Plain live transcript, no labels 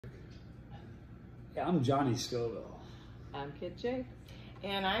I'm Johnny Scoville. I'm Kid Jake.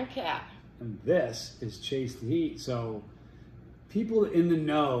 And I'm Kat. And this is Chase the Heat. So people in the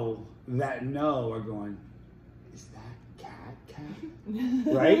know that know are going, is that Kat?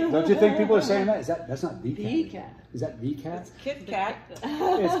 Right? Don't you think people are saying that? That's not the Cat. Is that the Cat? It's Kit Kat.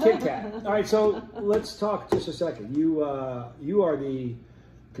 It's Kit Kat. All right, so let's talk just a second. You are the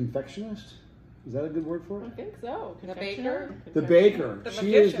confectionist. Is that a good word for it? I think so. The baker. The baker. The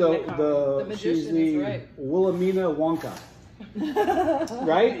She is magician, she's magician, the right. Wilhelmina Wonka.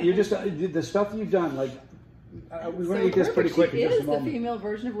 Right? You just the stuff you've done. Like we're going to eat this pretty quick. She in just is a the moment. female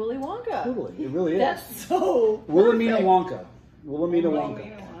version of Willy Wonka. Totally, it really is. That's so Wilhelmina perfect. Wonka. Wilhelmina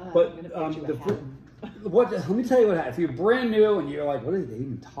Wonka. But let me tell you what happened. If you're brand new and you're like, what are they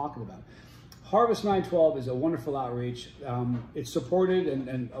even talking about? Harvest 912 is a wonderful outreach. It's supported,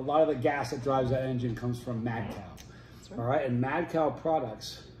 and a lot of the gas that drives that engine comes from Mad Cow. Right. All right, and Mad Cow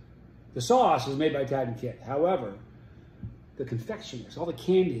products, the sauce is made by Tad and Kit. However, the confectioners, all the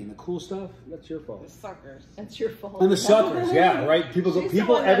candy and the cool stuff, that's your fault. The suckers. That's your fault. And the suckers, yeah, right? People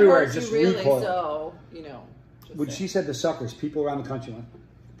everywhere just really, recoil. So, When she said the suckers, people around the country went,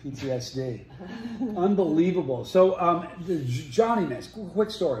 PTSD. Unbelievable. So, the Johnny Mess,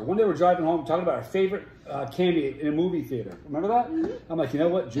 quick story. One day we're driving home talking about our favorite candy in a movie theater. Remember that? Mm-hmm. I'm like, you know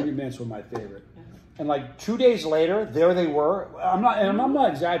what? Judy Mints were my favorite. And like 2 days later, there they were. I'm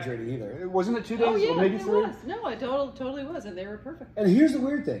not exaggerating either. Wasn't it 2 days? Oh, yeah, or maybe it 3? was. No, it totally was, and they were perfect. And here's the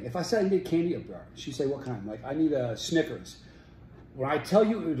weird thing. If I said I need candy up there, she'd say, what kind? Like, I need a Snickers. When I tell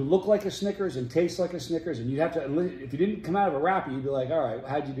you it would look like a Snickers and taste like a Snickers, and you'd have to, if you didn't come out of a wrapper, you'd be like, all right,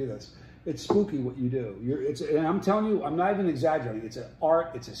 how'd you do this? It's spooky what you do. And I'm telling you, I'm not even exaggerating. It's an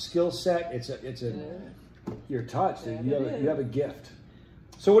art. It's a skill set. You're touched. Yeah, You have a gift.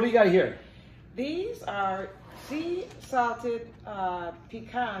 So what do you got here? These are sea salted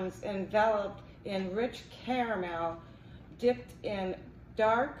pecans enveloped in rich caramel, dipped in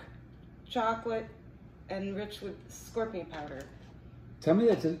dark chocolate, enriched with scorpion powder. Tell me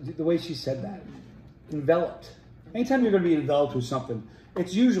that the way she said that. Enveloped. Anytime you're going to be enveloped with something,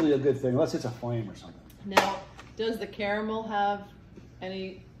 it's usually a good thing, unless it's a flame or something. Now, does the caramel have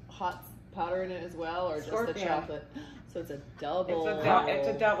any hot powder in it as well, or just the chocolate? So it's a double. It's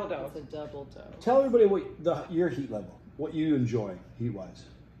a double dose. It's a double dose. Tell everybody what your heat level, what you enjoy heat-wise,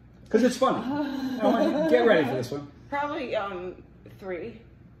 because it's fun. Get ready for this one. Probably 3.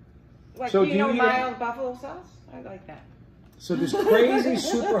 Like, So mild buffalo sauce? I like that. So this crazy,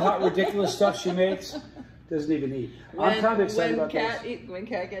 super hot, ridiculous stuff she makes doesn't even eat. I'm kind of excited about this. When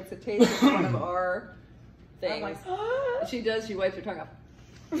Kat gets a taste of one of our things, like, she wipes her tongue off.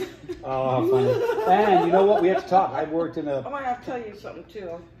 Oh, funny. And you know what? We have to talk. I worked in a... I might have to tell you something,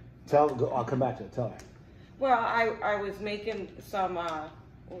 too. I'll come back to it. Tell her. Well, I was making I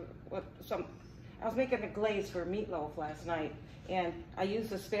was making a glaze for meatloaf last night, and I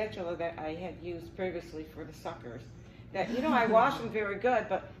used a spatula that I had used previously for the suckers. That, I washed them very good,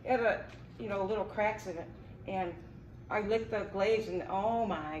 but it had little cracks in it, and I licked the glaze, and oh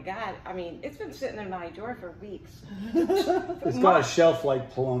my God, I mean, it's been sitting in my drawer for weeks. It's got a shelf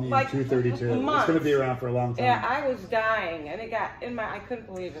like polonium 232. It's going to be around for a long time. Yeah, I was dying, and it got in I couldn't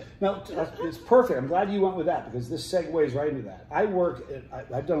believe it. No, it's perfect. I'm glad you went with that, because this segues right into that.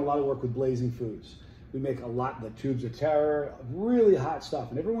 I've done a lot of work with Blazing Foods. We make a lot, the Tubes of Terror, really hot stuff.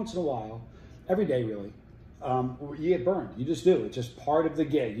 And every once in a while, every day really, you get burned. You just do. It's just part of the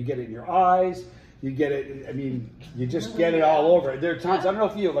gig. You get it in your eyes. You get it, you just get it all over. There are times, I don't know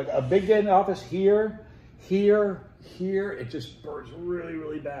if you, like a big day in the office, here, it just burns really,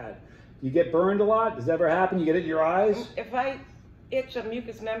 really bad. You get burned a lot? Does that ever happen? You get it in your eyes? If I itch a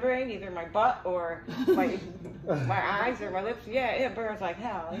mucous membrane, either my butt or my eyes or my lips, yeah, it burns like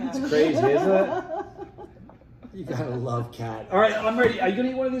hell. Yeah. It's crazy, isn't it? You gotta love Kat. All right, I'm ready. Are you gonna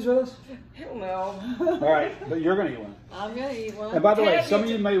eat one of these with us? Hell no. All right, but you're gonna eat one. I'm gonna eat one. And by the way, some of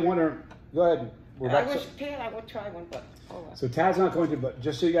you may wonder, go ahead. I wish Tad, I would try one, but hold on. So Tad's not going to, but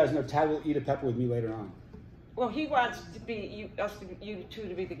just so you guys know, Tad will eat a pepper with me later on. Well, he wants to be you two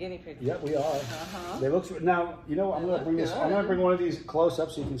to be the guinea pigs. Yep, we are. They look now. I'm gonna bring this. I'm gonna bring one of these close up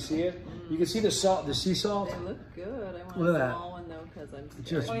so you can see it. You can see the salt, the sea salt. They look good. I want look at a small one though because I'm scared.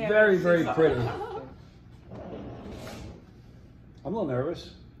 Just very, very pretty. I'm a little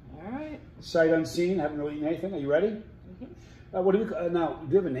nervous. All right. Sight unseen. Haven't really eaten anything. Are you ready? What do we now?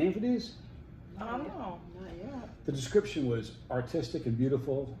 Do you have a name for these? I don't know. Not yet. The description was artistic and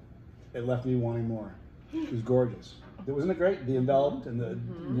beautiful. It left me wanting more. It was gorgeous. Wasn't it great? The enveloped and the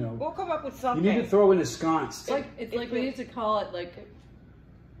We'll come up with something. You need to throw in a sconce. It's like we need to call it like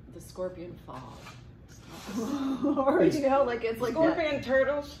the scorpion fog. Or, you know, like it's like Scorpion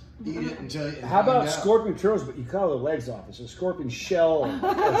turtles. Eat it until you How about find out. scorpion turtles, but you cut all the legs off? It's a scorpion shell.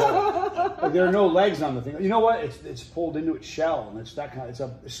 Like there are no legs on the thing. You know what? It's pulled into its shell, and it's that kind. It's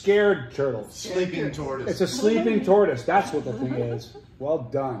a scared turtle. Sleeping tortoise. It's a sleeping tortoise. That's what the thing is. Well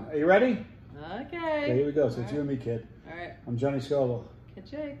done. Are you ready? Okay. Okay, here we go. So it's you and me, kid. All right. I'm Johnny Scoville. Kid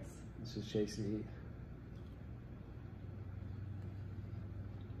Jakes. This is Chase the Heat.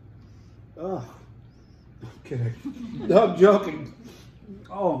 Oh, I'm kidding. No, I'm joking.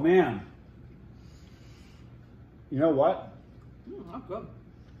 Oh man. You know what? That's good.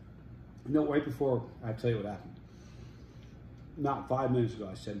 You know, right before I tell you what happened, not 5 minutes ago,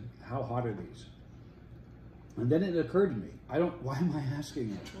 I said, "How hot are these?" And then it occurred to me, why am I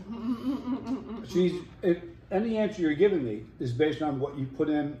asking it? And the answer you're giving me is based on what you put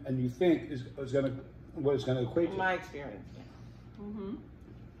in and you think is what it's gonna equate to. My experience. Mm-hmm.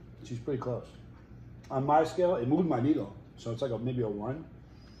 She's pretty close. On my scale, it moved my needle, so it's like maybe a 1.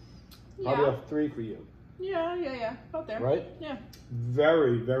 Yeah. Probably a 3 for you. Yeah. About there. Right? Yeah.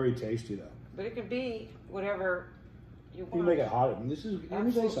 Very, very tasty though. But it could be whatever you You want. can make it hotter. I mean, this is. Let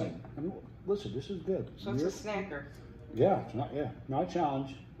me tell you Absolutely. something. I mean, listen, this is good. So it's a snacker. Yeah, it's not a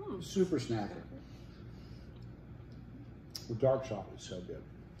challenge. Super snacker. The dark chocolate is so good.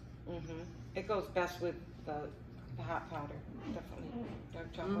 Mm-hmm. It goes best with the hot powder. Definitely.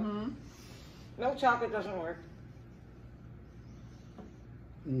 Dark chocolate. Mm-hmm. Milk chocolate doesn't work.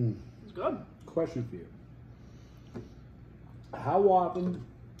 It's good. Question for you. How often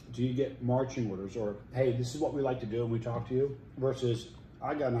do you get marching orders or, hey, this is what we like to do and we talk to you, versus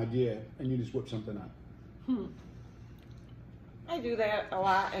I got an idea and you just whip something up? I do that a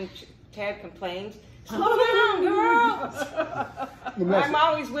lot, and Tad complains. Slow down, girl! I'm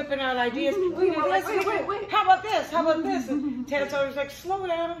always whipping out ideas. Wait, how about this? How about this? And Tad's always like, slow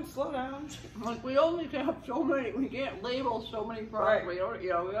down, slow down. Like we only have so many. We can't label so many products. Right. We don't.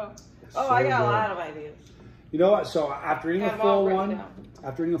 Yeah. Oh, So I got good. a lot of ideas. You know what? So after eating Got a 'em all full written one,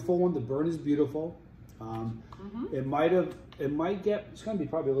 down. the burn is beautiful. It might get. It's going to be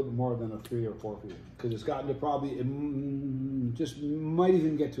probably a little bit more than a 3 or 4 for you, because it's gotten to probably just might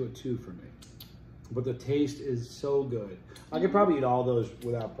even get to a 2 for me. But the taste is so good. I could probably eat all those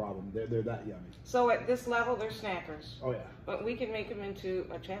without problem. They're that yummy. So at this level, they're snackers. Oh yeah. But we can make them into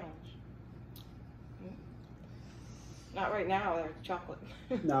a challenge. Not right now, they're chocolate.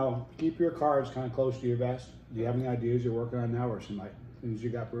 Now keep your cards kind of close to your vest. Do you have any ideas you're working on now, or some things you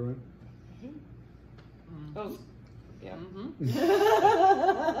got brewing? Those, yeah. You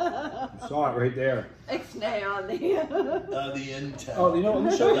saw it right there. Ixnay on the. The intel. Oh, you know,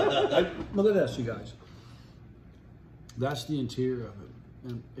 let me show you. Look at this, you guys. That's the interior of it,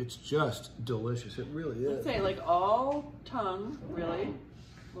 and it's just delicious. It really is. I'd say like all tongue, really.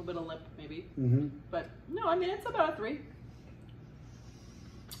 A little bit of lip, maybe. Mm-hmm. But no, I mean it's about a 3.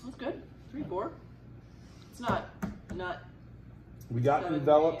 That's good. 3, 4. It's not. We got 7,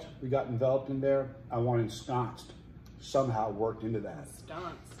 enveloped. 8. We got enveloped in there. I want ensconced. Somehow worked into that.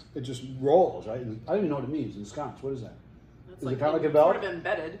 Ensconced. It just rolls, right? I don't even know what it means. Ensconced. What is that? That's Is like it kind of like sort enveloped? of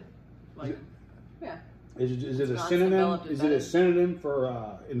embedded. Like, yeah. Is it a Ensconced, synonym? enveloped, Is it a embedded. synonym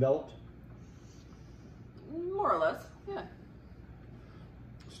for enveloped? More or less. Yeah.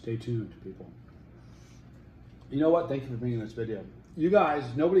 Stay tuned, people. You know what? Thank you for being in this video. You guys,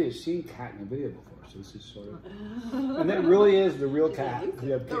 nobody has seen cat in a video before, so this is sort of, and that really is the real cat. We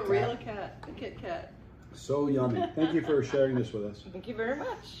have The Kit real Kat. cat. The Kit Kat. So yummy. Thank you for sharing this with us. Thank you very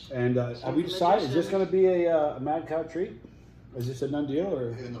much. And have we decided, is this going to be a Mad Cow treat? Is this a done deal, or?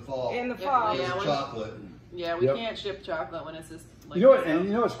 In the fall. In the Yeah, fall. yeah. It's when- chocolate. Yeah, we Yep. can't ship chocolate when it's just like You know what? this. And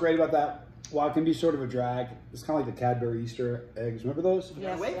you know what's great about that? While it can be sort of a drag, it's kind of like the Cadbury Easter eggs. Remember those?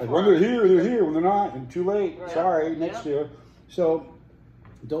 Yes. Wait Like for when it. they're here. When they're not, and too late. Right. Sorry, next Yeah. year. So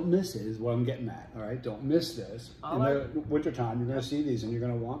don't miss it. Is what I'm getting at. All right, don't miss this. All In right. the wintertime, you're going to see these and you're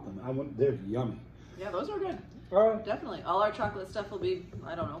going to want them. They're yummy. Yeah, those are good. All right. Definitely. All our chocolate stuff will be,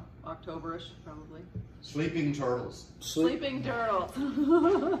 I don't know, Octoberish probably. Sleeping turtles. Sleeping turtles.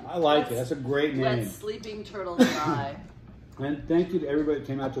 I like it. That's a great name. Let sleeping turtles die. And thank you to everybody that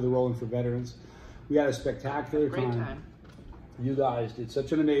came out to the Rolling for Veterans. We had a spectacular Great time. You guys did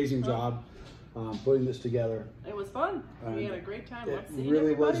such an amazing job putting this together. It was fun. We And had a great time. It Let's see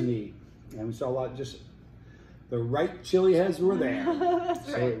really was everybody. neat. And we saw a lot, just the right chili heads were there. That's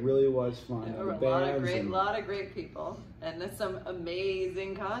So right. it really was fun. There And were the a lot of bands great, and- lot of great people, and there's some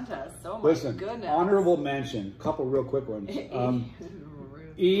amazing contests. Oh my Listen, goodness! honorable mention, a couple real quick ones.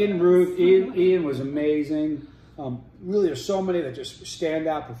 Ruth. Ian was amazing. Really, there's so many that just stand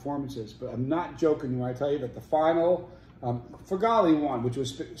out performances. But I'm not joking when I tell you that the final Fergali won, which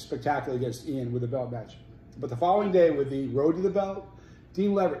was spectacular against Ian with the belt match. But the following day with the road to the belt,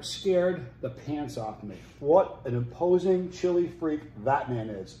 Dean Leverett scared the pants off me. What an imposing chili freak that man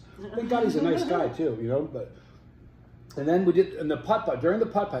is. Thank God he's a nice guy too, you know. But and then we did in the putt during the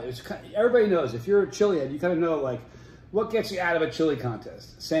putt. It's kind of, everybody knows if you're a chili head, you kind of know like what gets you out of a chili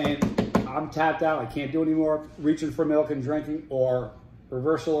contest. Saying I'm tapped out, I can't do anymore, reaching for milk and drinking, or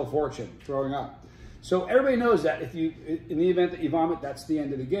reversal of fortune, throwing up. So everybody knows that if you, in the event that you vomit, that's the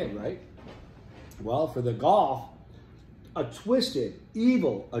end of the game, right? Well, for the golf, a twisted,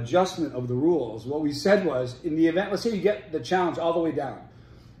 evil adjustment of the rules. What we said was, in the event, let's say you get the challenge all the way down,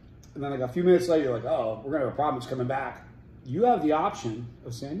 and then like a few minutes later, you're like, oh, we're gonna have a problem, it's coming back. You have the option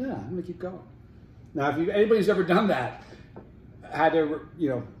of saying, yeah, I'm gonna keep going. Now, if anybody's ever done that, had to, you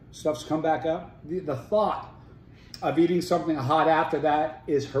know, stuff's come back up, the thought of eating something hot after that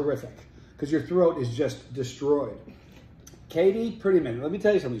is horrific, because your throat is just destroyed. Katie Prettyman, let me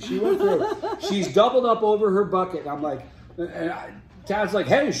tell you something. She went through, she's doubled up over her bucket. I'm like, Tad's like,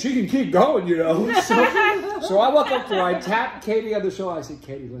 hey, she can keep going, you know. So I walk up to her, I tap Katie on the shoulder. I said,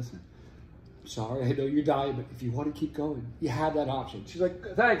 Katie, listen, I'm sorry, I know you're dying, but if you want to keep going, you have that option. She's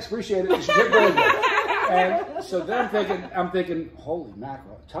like, thanks, appreciate it. And she kept going. And so then I'm thinking, holy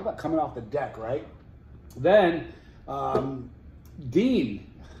mackerel, talk about coming off the deck, right? Then Dean,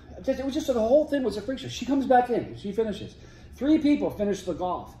 it was just the whole thing was a freak show. She comes back in, she finishes. 3 people finish the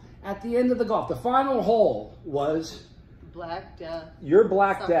golf. At the end of the golf, the final hole was Black Death. Your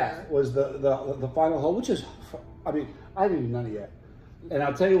Black Death was the final hole, which is, I mean, I haven't even done it yet. And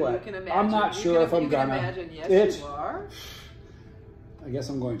I'll tell you what, I'm not sure if I'm gonna. Imagine, yes, you are. I guess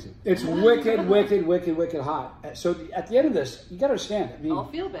I'm going to. It's wicked, wicked, wicked, wicked hot. So at the end of this, you got to understand. I mean, I'll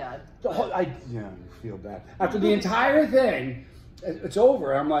feel bad. Yeah, you feel bad. After the entire thing, it's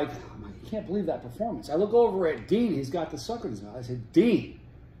over. I'm like, I can't believe that performance. I look over at Dean. He's got the sucker in his mouth. I said, Dean,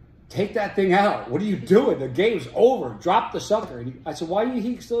 take that thing out. What are you doing? The game's over. Drop the sucker. And I said, why are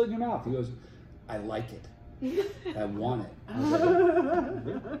you still in your mouth? He goes, I like it. I want it. I was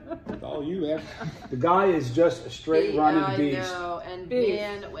like, oh, you man. The guy is just a straight running beast. I know. And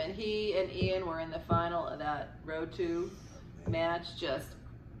man, when he and Ian were in the final of that Road 2 match, just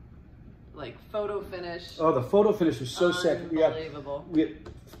like photo finish. Oh, the photo finish was so sick. Unbelievable.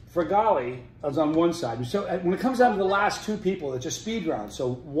 Fergali was on one side. So when it comes down to the last 2 people, it's a speed round.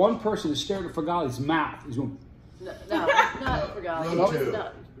 So one person is staring at Fergali's mouth. He's going, no, not Fergali.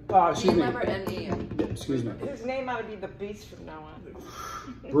 No. Excuse me. And Ian. Excuse me. His name ought to be the Beast from now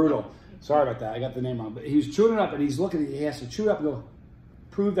on. Brutal. Sorry about that. I got the name wrong. But he was chewing it up, and he's looking. He has to chew it up and go,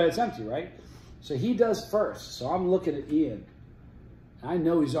 prove that it's empty, right? So he does first. So I'm looking at Ian. I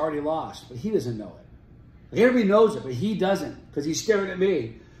know he's already lost, but he doesn't know it. Like, everybody knows it, but he doesn't, because he's staring at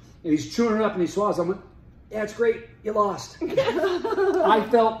me. And he's chewing it up, and he swallows. I'm like, yeah, it's great. You lost. I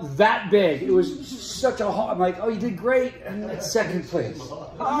felt that big. It was such a hard. I'm like, oh, you did great. And it's second place.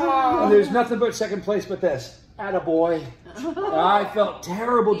 Oh. And there's nothing but second place but this. Attaboy. I felt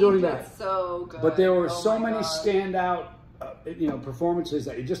terrible doing that. So good. But there were so many standout, performances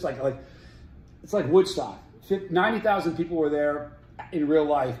that you just like it's like Woodstock. 90,000 people were there in real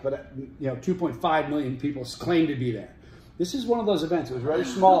life, but 2.5 million people claimed to be there. This is one of those events. It was very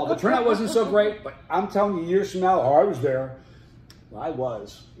small. The turnout wasn't so great, but I'm telling you, years from now, I was there. Well, I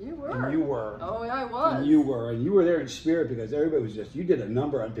was. You were. And you were. Oh, yeah, I was. And you were. And you were there in spirit because everybody was just, you did a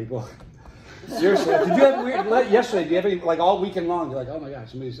number on people. Seriously. Did you have weird, yesterday, do you have any, like all weekend long, you're like, oh my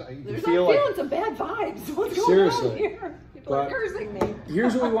gosh, somebody's, you feel like. Feeling some bad vibes. What's seriously. going on here? People are cursing me.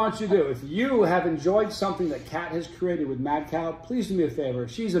 Here's what we want you to do. If you have enjoyed something that Kat has created with Mad Cow, please do me a favor.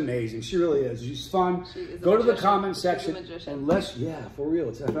 She's amazing. She really is. She's fun. Go to the comment section and for real,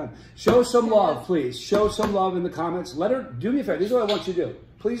 it's that fun. Show some love, please. Show some love in the comments. Let her, do me a favor. This is what I want you to do.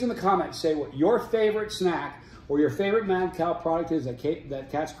 Please in the comments say what your favorite snack or your favorite Mad Cow product is that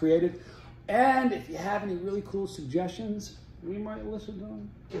Kat's created. And if you have any really cool suggestions, we might listen to them.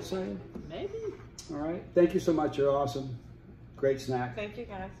 Just saying. Maybe. All right. Thank you so much. You're awesome. Great snack. Thank you,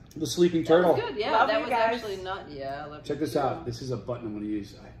 guys. The sleeping turtle. That was good. Yeah, love that was guys. actually not. Yeah. I Check this out. This is a button I'm going to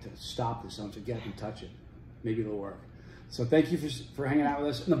use to stop this. I don't forget and touch it. Maybe it'll work. So thank you for hanging out with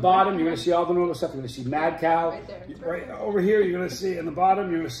us. In the bottom, you're going to see all the normal stuff. You're going to see Mad Cow. Right there. Right over here, you're going to see in the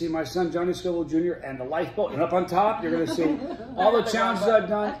bottom, you're going to see my son, Johnny Scoville Jr. and the lifeboat. And up on top, you're going to see all the challenges I've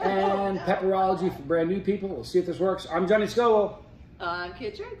done and pepperology for brand new people. We'll see if this works. I'm Johnny Scoville. I'm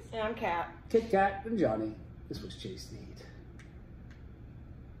Kid Tricks. And I'm Kat. Kit Kat and Johnny. This was Chase the Heat.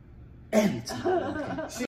 And it's